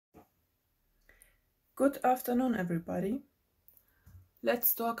Good afternoon, everybody.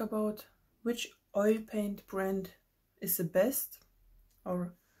 Let's talk about which oil paint brand is the best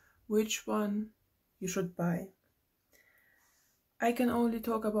or which one you should buy. I can only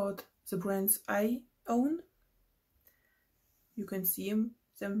talk about the brands I own. You can see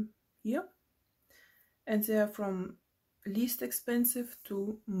them here. And they are from least expensive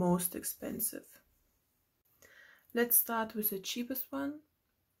to most expensive. Let's start with the cheapest one,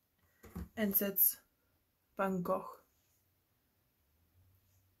 and that's Van Gogh,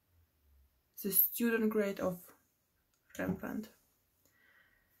 the student grade of Rembrandt.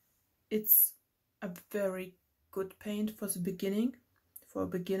 It's a very good paint for the beginning, for a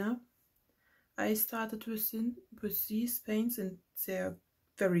beginner. I started with these paints and they're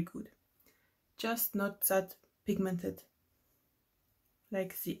very good, just not that pigmented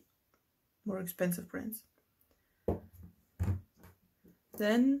like the more expensive brands.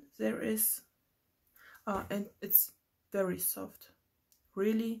 Then there is and it's very soft,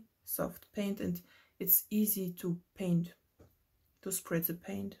 really soft paint, and it's easy to paint, to spread the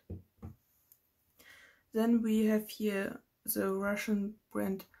paint. Then we have here the Russian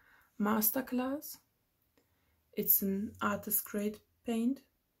brand Masterclass. It's an artist grade paint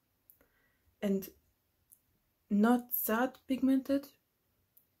and not that pigmented,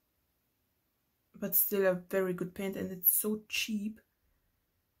 but still a very good paint, and it's so cheap.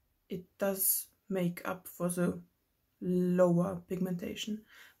 It does make up for the lower pigmentation,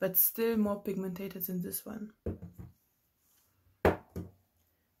 but still more pigmented than this one.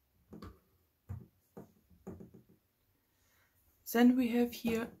 Then we have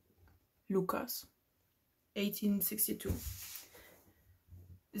here Lukas, 1862.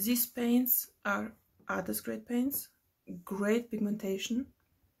 These paints are artist grade paints, great pigmentation,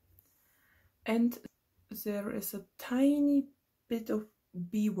 and there is a tiny bit of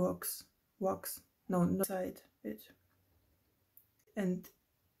beeswax, side bit, and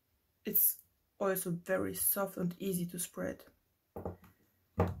it's also very soft and easy to spread.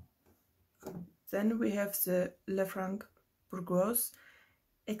 Then we have the Lefranc Bourgeois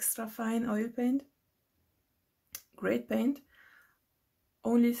extra fine oil paint, great paint.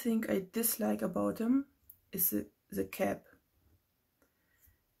 Only thing I dislike about them is the cap.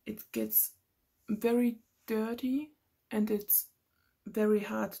 It gets very dirty and it's very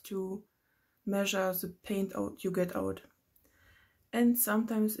hard to measure the paint out you get out, and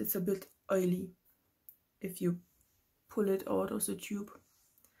sometimes it's a bit oily if you pull it out of the tube,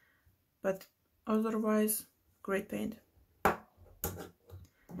 but otherwise great paint.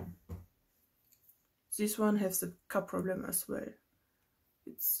 This one has the cup problem as well.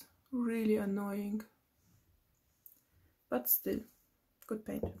 It's really annoying, but still good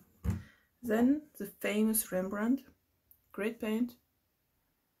paint. Then the famous Rembrandt, great paint,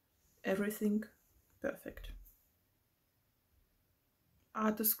 everything perfect.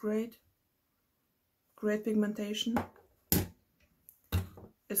 Artist grade, great pigmentation,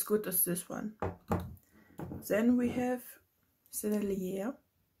 as good as this one. Then we have Sennelier,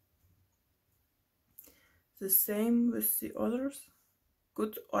 the same with the others,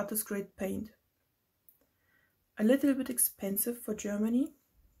 good artist grade paint. A little bit expensive for Germany,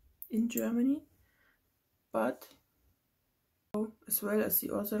 in Germany, but as well as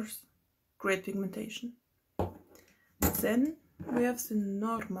the others, great pigmentation. Then we have the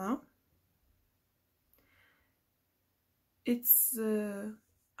Norma. It's the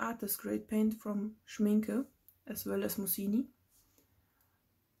artist grade paint from Schmincke as well as Mussini.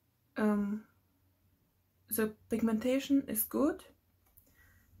 The pigmentation is good,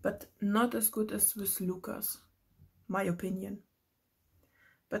 but not as good as with Lukas, my opinion.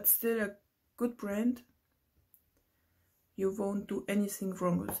 But still a good brand. You won't do anything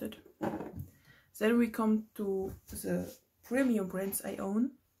wrong with it. Then we come to the premium brands I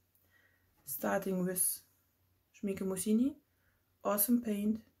own, starting with Schmincke Mussini, awesome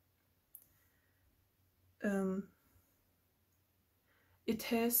paint. It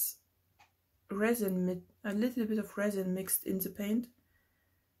has resin, a little bit of resin mixed in the paint.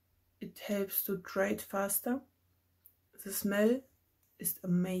 It helps to dry it faster. The smell is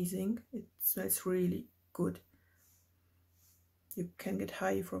amazing. It smells really good. You can get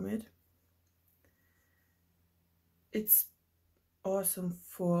high from it. It's awesome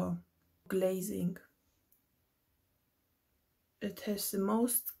for glazing. It has the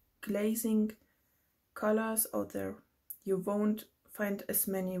most glazing colors out there. You won't find as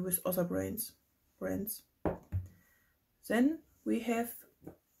many with other brands. Then we have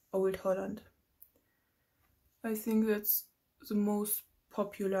Old Holland. I think that's the most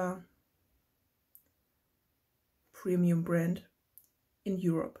popular premium brand in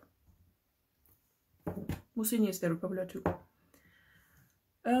Europe. Mussini is very popular too.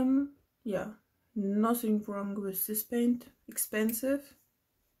 Yeah, nothing wrong with this paint. Expensive,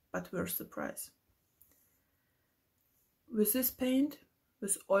 but worth the price. With this paint,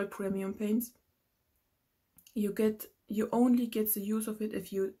 with all premium paints, you only get the use of it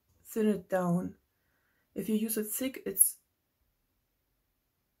if you thin it down. If you use it thick, it's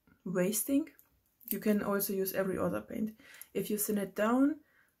wasting. You can also use every other paint. If you thin it down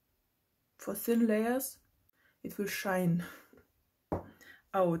for thin layers, it will shine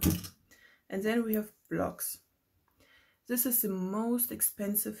out. And then we have Blockx. This is the most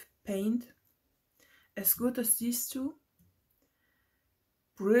expensive paint, as good as these two.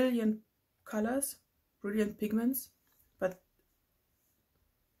 Brilliant colors, brilliant pigments, but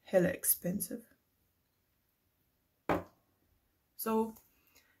hella expensive. So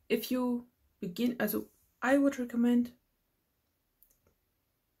if you begin, I would recommend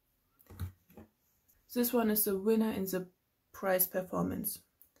this one is the winner in the price performance.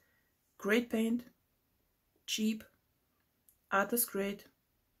 Great paint, cheap, artist grade,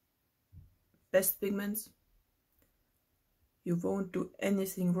 best pigments. You won't do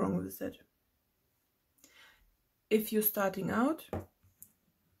anything wrong with it. If you're starting out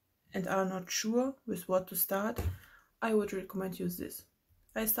and are not sure with what to start, I would recommend you this.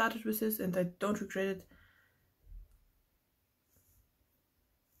 I started with this and I don't regret it.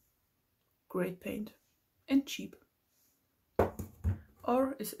 Great paint and cheap.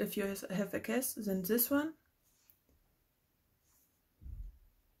 Or if you have a guess, then this one.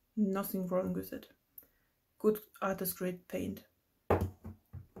 Nothing wrong with it. Good artist grade paint.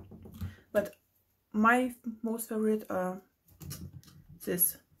 But my most favorite are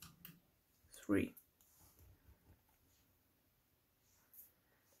this three.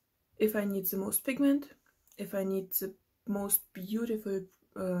 If I need the most pigment, if I need the most beautiful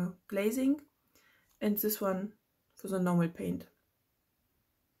glazing, and this one for the normal paint.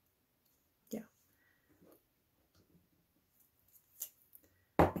 Yeah.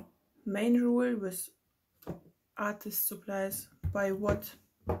 Main rule with artist supplies: buy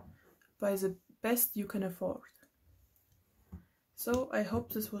the best you can afford. So I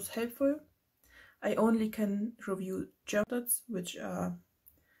hope this was helpful. I only can review German dots which are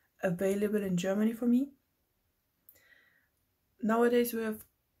available in Germany for me. Nowadays we have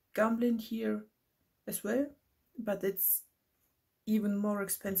Gamblin here as well, but it's even more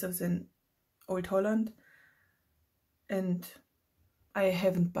expensive than Old Holland, and I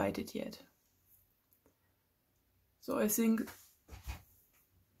haven't bought it yet. So I think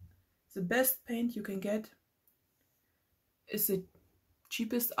the best paint you can get is the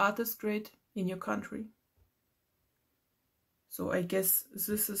cheapest artist grade in your country. So I guess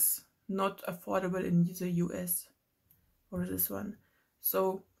this is not affordable in the US, or this one.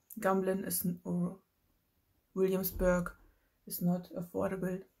 So Gamblin or Williamsburg is not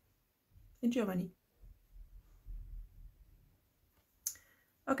affordable in Germany.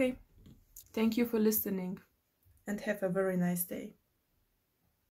 Okay, thank you for listening and have a very nice day.